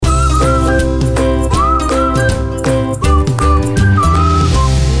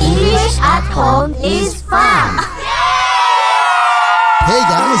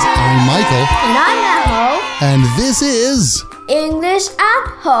And I'm Naho. And this is English at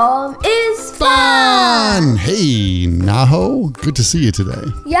Home is Fun! Hey, Naho. Good to see you today.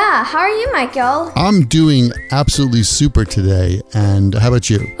 Yeah, how are you, Michael? I'm doing absolutely super today. And how about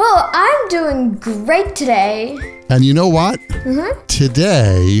you? Well, I'm doing great today. And you know what?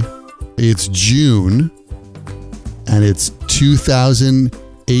 Today, it's June, and it's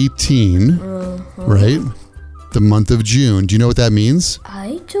 2018, right? The month of June. Do you know what that means?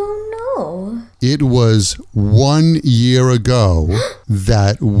 I don't know. It was 1 year ago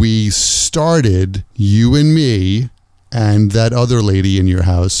that we started, you and me, and that other lady in your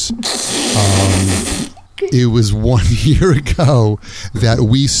house. It was 1 year ago that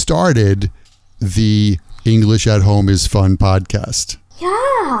we started the English at Home is Fun podcast.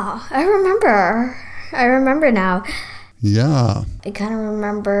 Yeah, I remember now. Yeah. I kind of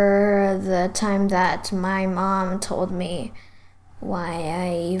remember the time that my mom told me why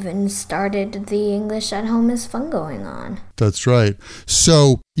I even started the English at Home is Fun going on. That's right.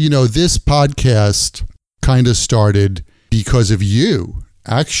 So, this podcast kind of started because of you,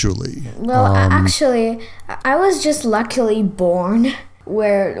 actually. Well, actually, I was just luckily born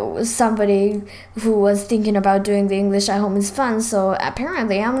where it was somebody who was thinking about doing the English at Home is Fun, so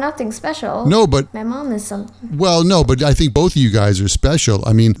apparently I'm nothing special. No, but... My mom is something. Well, no, but I think both of you guys are special.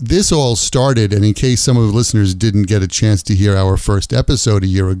 I mean, this all started, and in case some of the listeners didn't get a chance to hear our first episode a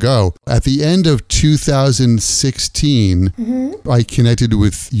year ago, at the end of 2016, I connected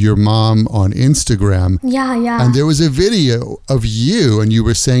with your mom on Instagram. Yeah. And there was a video of you, and you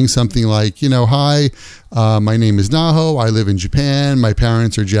were saying something like, hi, my name is Naho. I live in Japan. My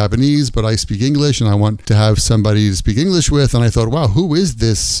parents are Japanese, but I speak English, and I want to have somebody to speak English with. And I thought, wow, who is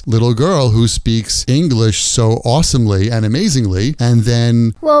this little girl who speaks English so awesomely and amazingly? And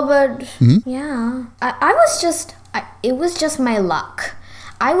then... Well, but... Yeah. It was just my luck.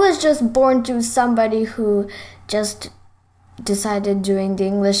 I was just born to somebody who just decided doing the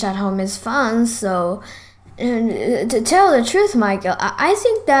English at Home is fun, so... And to tell the truth, Michael, I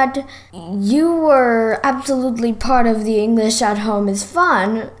think that you were absolutely part of the English at Home is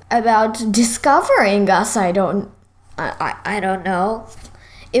Fun about discovering us. I don't know.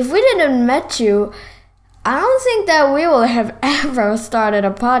 If we didn't met you, I don't think that we will have ever started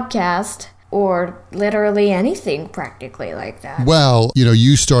a podcast or literally anything practically like that. Well,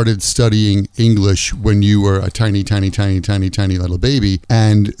 you started studying English when you were a tiny little baby.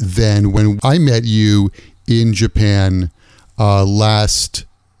 And then when I met you in Japan last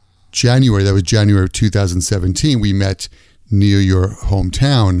January, that was January of 2017, we met near your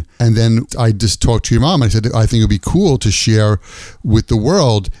hometown. And then I just talked to your mom. I said, I think it would be cool to share with the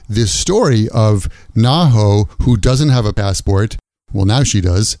world this story of Naho, who doesn't have a passport. Well, now she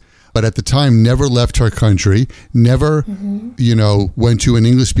does. But at the time, never left her country, never, went to an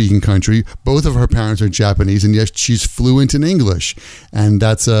English-speaking country. Both of her parents are Japanese, and yes, she's fluent in English. And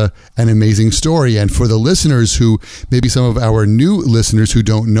that's an amazing story. And for the listeners maybe some of our new listeners who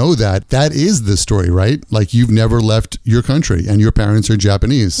don't know that is the story, right? Like, you've never left your country, and your parents are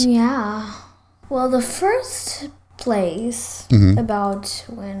Japanese. Yeah. Well, the first place about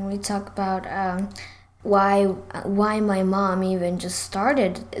when we talk about... why my mom even just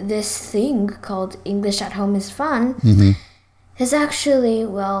started this thing called English at Home is Fun is actually,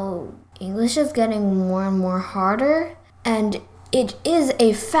 English is getting more and more harder, and it is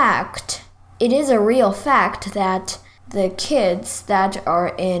a fact, it is a real fact that the kids that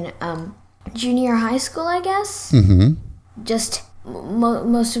are in junior high school, I guess, just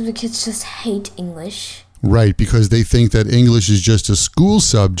most of the kids just hate English. Right, because they think that English is just a school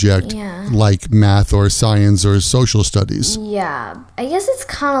subject like math or science or social studies. Yeah, I guess it's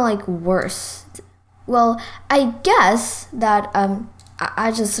kind of like worse. Well, I guess that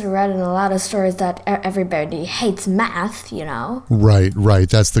I just read in a lot of stories that everybody hates math, Right,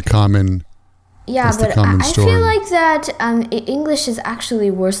 that's the common Yeah, but common I story. feel like that English is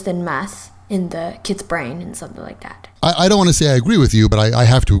actually worse than math in the kid's brain and something like that. I don't want to say I agree with you, but I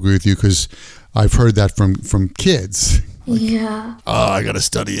have to agree with you because I've heard that from kids. Yeah. I got to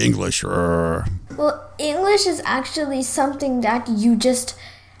study English. Well, English is actually something that you just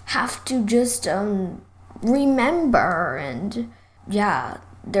have to just remember. And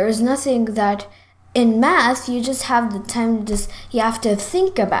there's nothing that in math you just have the time you have to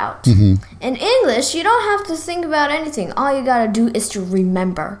think about. In English, you don't have to think about anything. All you got to do is to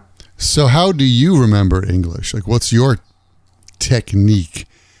remember. So how do you remember English? Like, what's your technique?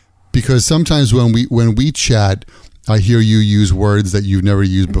 Because sometimes when we chat, I hear you use words that you've never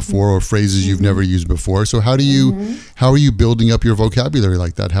used before or phrases you've never used before. So how are you building up your vocabulary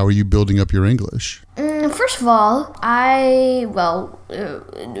like that? How are you building up your English? First of all,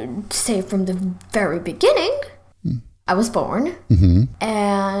 to say from the very beginning, I was born.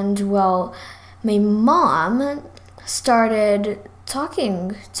 And, my mom started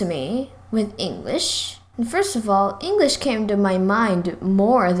talking to me with English. And first of all, English came to my mind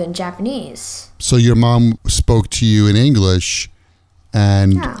more than Japanese. So your mom spoke to you in English,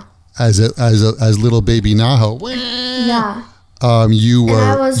 and Yeah. as little baby Naho, Yeah. you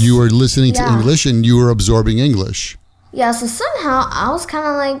were listening to Yeah. English and you were absorbing English. Yeah, so somehow I was kind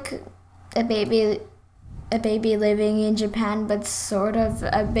of like a baby living in Japan, but sort of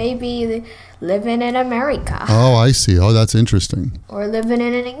a baby living in America. Oh, I see. Oh, that's interesting. Or living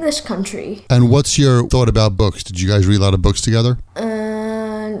in an English country. And what's your thought about books? Did you guys read a lot of books together?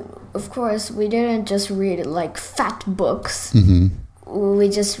 Of course, we didn't just read like fat books. We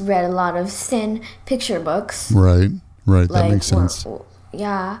just read a lot of thin picture books. Right. That Like, makes sense.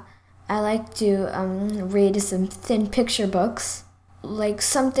 Yeah, I like to read some thin picture books. Like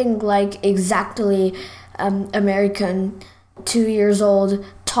something like exactly American 2 years old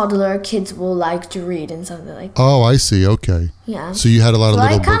toddler kids will like to read and something like that. Oh, I see. Okay. Yeah. So you had a lot of So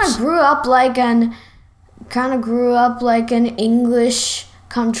little I kind books. of grew up like an English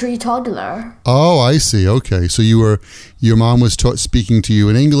country toddler. Oh, I see. Okay. So your mom was speaking to you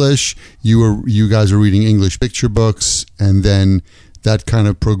in English. You guys were reading English picture books, and then that kind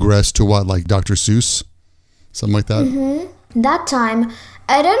of progressed to what, like Dr. Seuss, something like that. That time,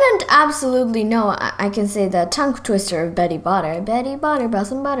 I didn't absolutely know. I can say the tongue twister of Betty Butter. Betty Butter brought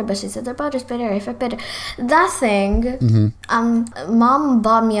some butter, but she said the butter's better if it's better. That thing, Mom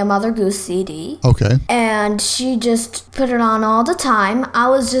bought me a Mother Goose CD. Okay. And she just put it on all the time. I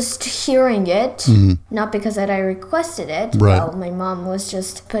was just hearing it, not because that I requested it. Right. Well, my mom was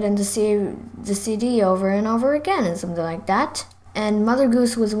just putting the CD over and over again and something like that. And Mother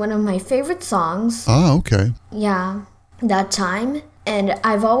Goose was one of my favorite songs. Ah, okay. Yeah, that time. And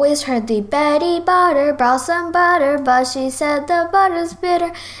I've always heard the Betty Butter brought some butter, but she said the butter's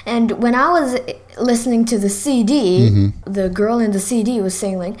bitter. And when I was listening to the CD, the girl in the CD was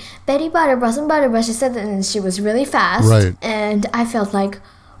saying like, Betty Butter brought some butter, but she said that, and she was really fast. Right. And I felt like,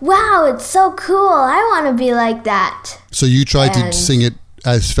 wow, it's so cool. I want to be like that. So you tried to And- sing it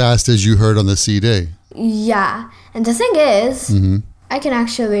as fast as you heard on the CD. Yeah. And the thing is, I can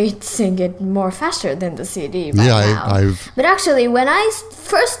actually sing it more faster than the CD right now. I've But actually, when I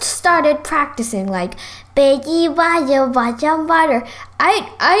first started practicing, like, Betty Butter, butter,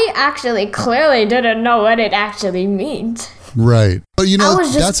 I actually clearly didn't know what it actually means. right. But you know, I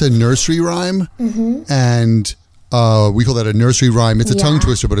was just- that's a nursery rhyme, and we call that a nursery rhyme. It's a tongue Yeah.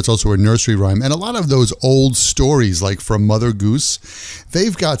 twister, but it's also a nursery rhyme. And a lot of those old stories, like from Mother Goose,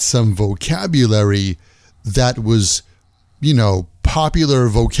 they've got some vocabulary that was, popular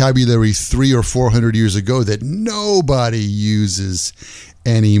vocabulary 300 or 400 years ago that nobody uses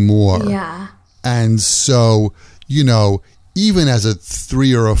anymore. Yeah. And so, even as a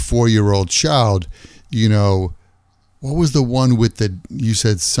 3 or a 4-year-old child, what was the one with you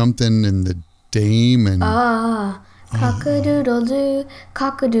said something in the dame and Cock-a-doodle-doo,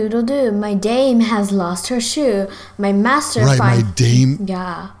 cock-a-doodle-doo. My dame has lost her shoe. My master right, my finds... dame.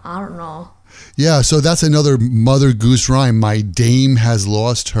 Yeah, I don't know. Yeah, so that's another Mother Goose rhyme. My dame has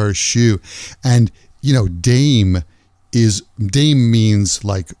lost her shoe. And, dame means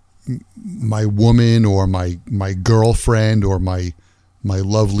like my woman or my girlfriend or my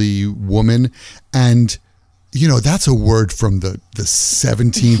lovely woman. And, that's a word from the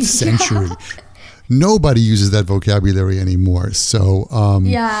 17th century. Nobody uses that vocabulary anymore. So,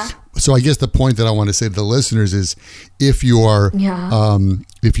 Yeah. So I guess the point that I want to say to the listeners is if you're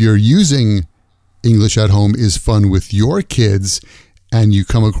using English at home is fun with your kids and you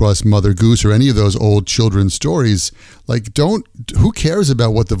come across Mother Goose or any of those old children's stories, who cares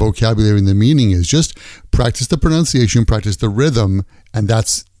about what the vocabulary and the meaning is? Just practice the pronunciation, practice the rhythm, and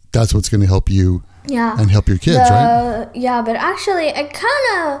that's what's going to help you and help your kids, right? Yeah, but actually,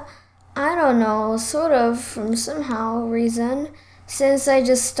 I don't know, sort of from somehow reason, since I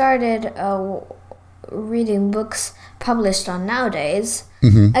just started reading books published on Nowadays,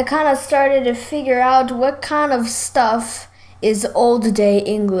 I kind of started to figure out what kind of stuff is old day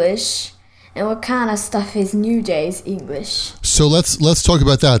English and what kind of stuff is new days English. So let's talk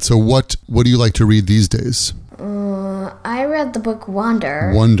about that. So what do you like to read these days? I read the book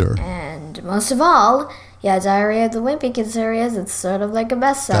Wonder. Wonder. And most of all, Diary of the Wimpy Kid series. It's sort of like a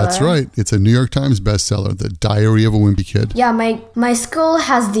bestseller. That's right. It's a New York Times bestseller, The Diary of a Wimpy Kid. Yeah, my school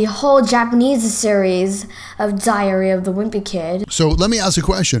has the whole Japanese series of Diary of the Wimpy Kid. So let me ask a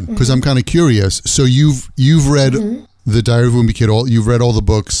question because I'm kind of curious. So you've read The Diary of a Wimpy Kid, you've read all the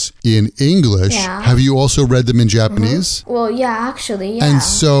books in English. Yeah. Have you also read them in Japanese? Well, yeah, actually, yeah. And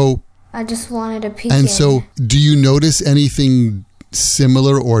so, I just wanted to peek and in. so, do you notice anything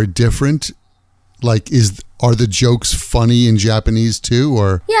similar or different? Like, are the jokes funny in Japanese too,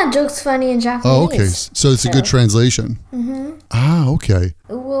 or? Yeah, joke's funny in Japanese. Oh, okay. So it's a good translation. Mm-hmm. Ah, okay.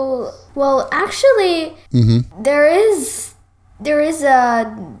 Well, actually, there is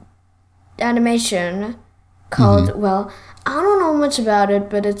a animation called, well, I don't know much about it,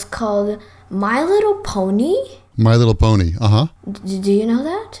 but it's called My Little Pony. My Little Pony. Uh-huh. Do you know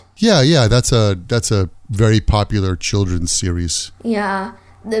that? Yeah. That's a very popular children's series. Yeah.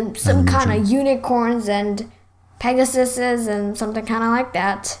 Some kind of unicorns and Pegasuses and something kind of like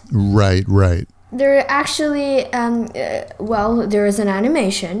that. Right. There actually, there is an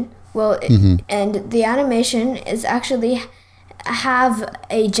animation. Well, and the animation is actually have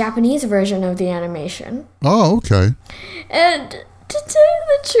a Japanese version of the animation. Oh, okay. And to tell you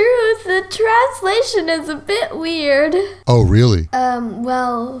the truth, the translation is a bit weird. Oh, really?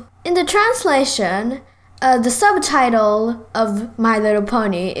 Well, in the translation, the subtitle of My Little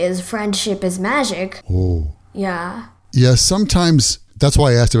Pony is Friendship is Magic. Oh. Yeah. Yeah, sometimes that's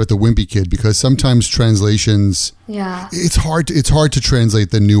why I asked about the Wimpy Kid, because sometimes translations, Yeah. it's hard to translate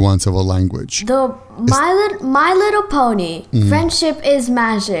the nuance of a language. The My Little Pony, Friendship is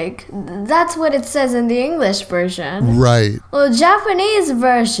Magic. That's what it says in the English version. Right. Well, Japanese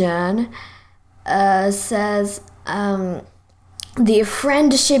version says the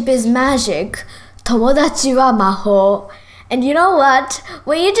friendship is magic. Tomodachi wa maho. And you know what?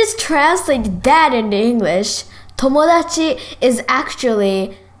 When you just translate that into English, tomodachi is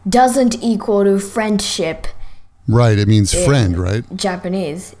actually doesn't equal to friendship. Right. It means friend, right?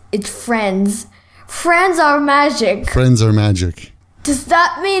 Japanese. It's friends. Friends are magic. Friends are magic. Does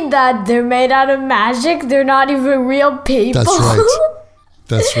that mean that they're made out of magic? They're not even real people? That's right.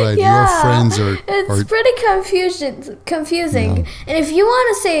 That's right. Yeah, Your friends are. It's pretty confusing. Yeah. And if you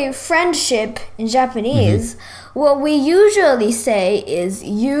want to say friendship in Japanese, what we usually say is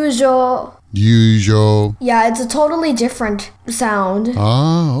yujo. Yujo. Yeah, it's a totally different sound.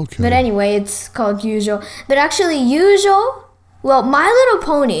 Ah, okay. But anyway, it's called yujo. But actually, yujo, well, My Little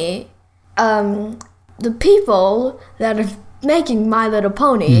Pony, the people that are making My Little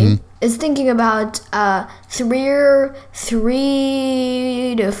Pony is thinking about 3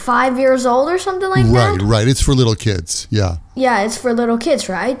 to 5 years old or something like that. Right. It's for little kids. Yeah. Yeah, it's for little kids,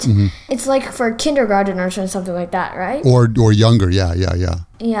 right? It's like for kindergarteners or something like that, right? Or younger. Yeah. Yeah,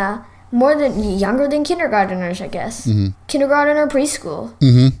 younger than kindergarteners, I guess. Kindergarten or preschool.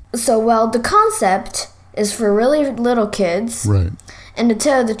 So, well, the concept is for really little kids. Right. And to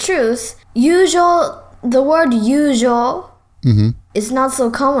tell the truth, the word usual is not so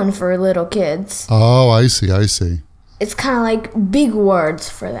common for little kids. Oh, I see. It's kind of like big words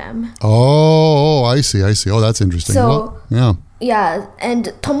for them. Oh, I see. Oh, that's interesting. So, well, yeah. Yeah,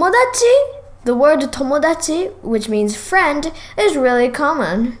 and tomodachi, the word tomodachi, which means friend, is really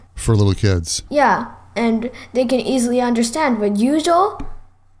common. For little kids. Yeah, and they can easily understand. But usual,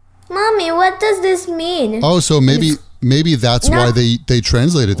 Mommy, what does this mean? Oh, so maybe that's why they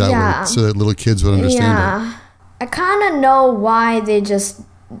translate it that Yeah. way, so that little kids would understand it. Yeah, I kind of know why they just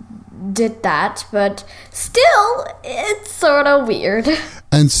did that, but still, it's sort of weird.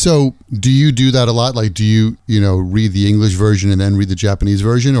 And so, do you do that a lot? Like, do you read the English version and then read the Japanese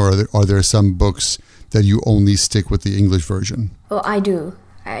version, or are there some books that you only stick with the English version? Well, I do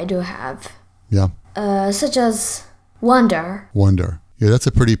have. Yeah. Such as Wonder. Yeah, that's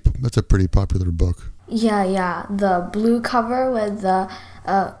a pretty popular book. Yeah. The blue cover with a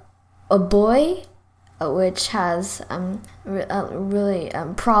boy, which has really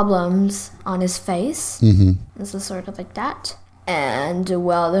problems on his face. This is sort of like that. And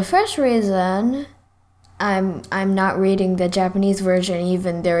well, the first reason I'm not reading the Japanese version,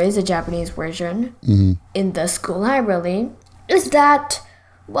 even there is a Japanese version in the school library, is that,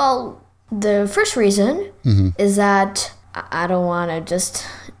 well, the first reason is that I don't want to just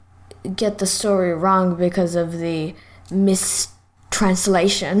get the story wrong because of the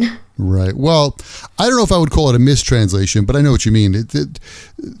mistranslation. Right. Well, I don't know if I would call it a mistranslation, but I know what you mean.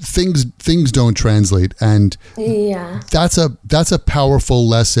 Things don't translate, and Yeah. that's a powerful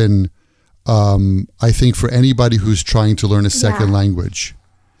lesson. I think for anybody who's trying to learn a second language,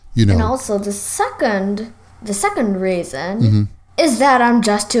 And also the second reason is that I'm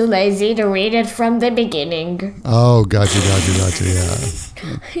just too lazy to read it from the beginning. Oh, gotcha. Yeah,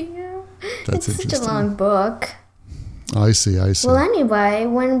 Yeah. that's It's such a interesting. long book. I see. Well, anyway,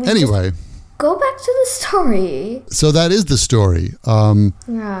 when we Anyway, go back to the story. So that is the story.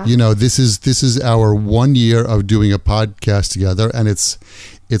 Yeah. You know, this is our 1 year of doing a podcast together, and it's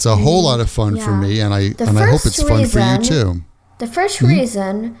a whole lot of fun for me, and I hope it's fun for you too. The first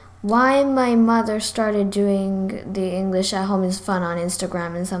reason why my mother started doing the English at Home is Fun on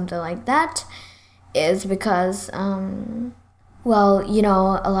Instagram and something like that is because, well, you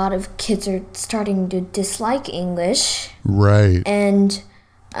know, a lot of kids are starting to dislike English. Right. And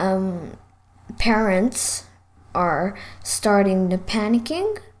parents are starting to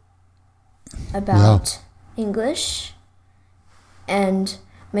panicking about English. And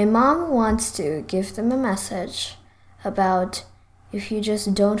my mom wants to give them a message about if you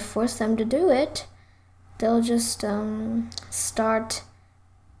just don't force them to do it, they'll just start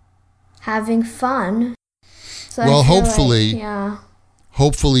having fun. So well, hopefully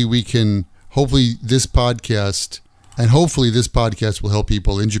this podcast will help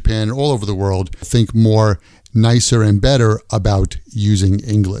people in Japan and all over the world think more nicer and better about using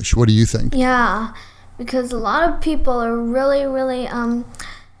English. What do you think? Yeah, because a lot of people are really, really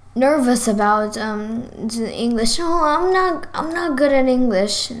nervous about the English. Oh, I'm not good at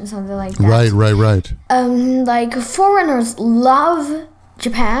English and something like that. Right. Like foreigners love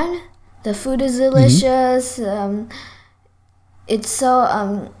Japan. The food is delicious. It's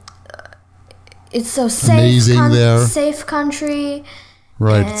so safe. Amazing there. Safe country.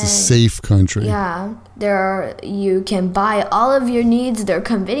 Right, it's a safe country. Yeah, you can buy all of your needs. There are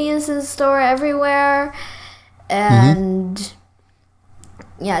convenience store everywhere, and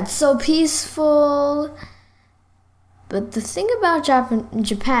yeah, it's so peaceful. But the thing about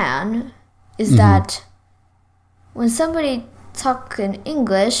Japan is that when somebody talks in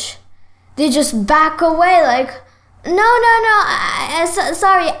English, they just back away like, no,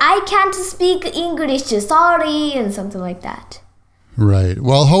 sorry, I can't speak English, sorry, and something like that. Right.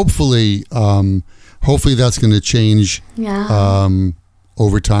 Well, hopefully that's going to change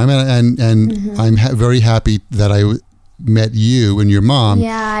over time, and I'm very happy that I met you and your mom.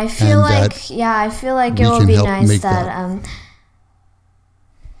 Yeah, I feel like it would be nice that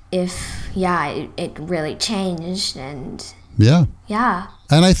if it really changed and yeah.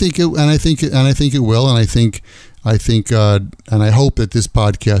 And I think it will, and I hope that this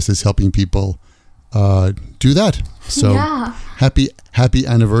podcast is helping people do that. So happy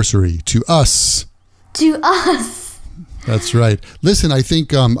anniversary to us. That's right. Listen, I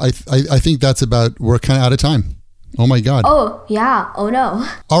think I think that's about. We're kind of out of time. Oh my God. Oh yeah. Oh no.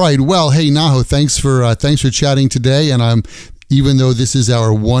 All right. Well, hey Naho, thanks for chatting today, and even though this is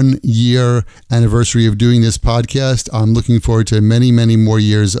our 1 year anniversary of doing this podcast, I'm looking forward to many, many more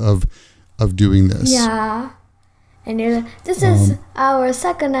years of doing this. Yeah. And this is our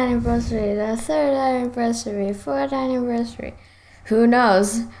second anniversary, the third anniversary, fourth anniversary. Who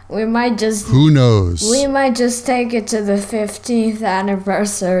knows? We might just take it to the 15th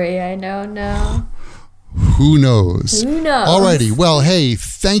anniversary. I don't know. Who knows? Alrighty. Well, hey,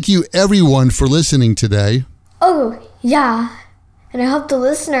 thank you everyone for listening today. Oh, yeah. And I hope the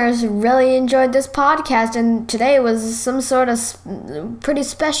listeners really enjoyed this podcast. And today was some sort of pretty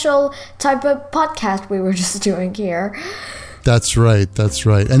special type of podcast we were just doing here. That's right.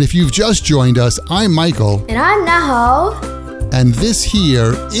 And if you've just joined us, I'm Michael. And I'm Naho. And this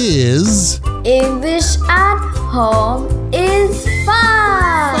here is... English at Home is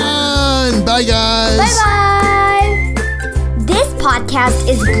Fun! Bye, guys! Bye-bye! This podcast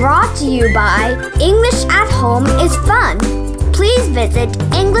is brought to you by English at Home is Fun. Please visit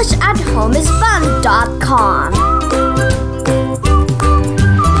EnglishAtHomeIsFun.com.